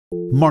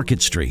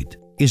Market Street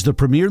is the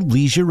premier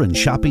leisure and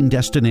shopping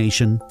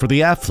destination for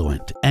the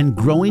affluent and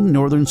growing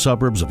northern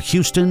suburbs of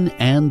Houston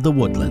and the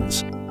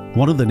Woodlands.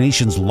 One of the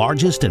nation's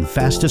largest and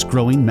fastest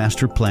growing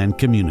master planned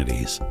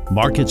communities,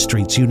 Market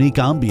Street's unique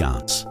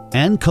ambiance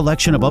and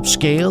collection of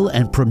upscale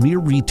and premier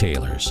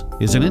retailers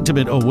is an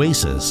intimate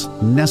oasis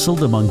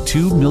nestled among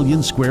 2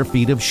 million square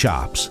feet of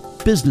shops,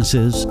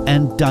 businesses,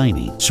 and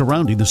dining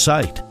surrounding the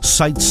site.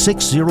 Site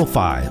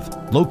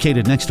 605,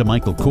 located next to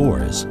Michael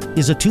Kors,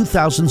 is a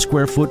 2,000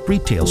 square foot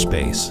retail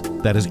space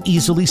that is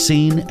easily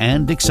seen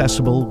and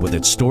accessible with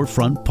its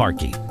storefront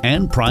parking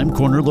and prime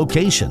corner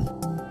location.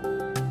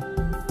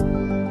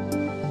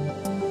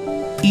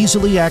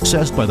 Easily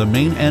accessed by the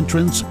main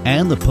entrance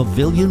and the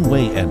Pavilion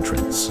Way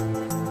entrance.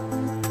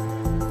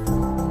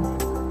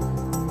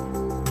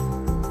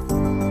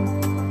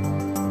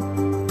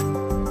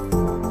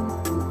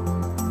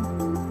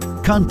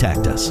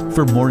 Contact us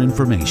for more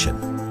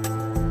information.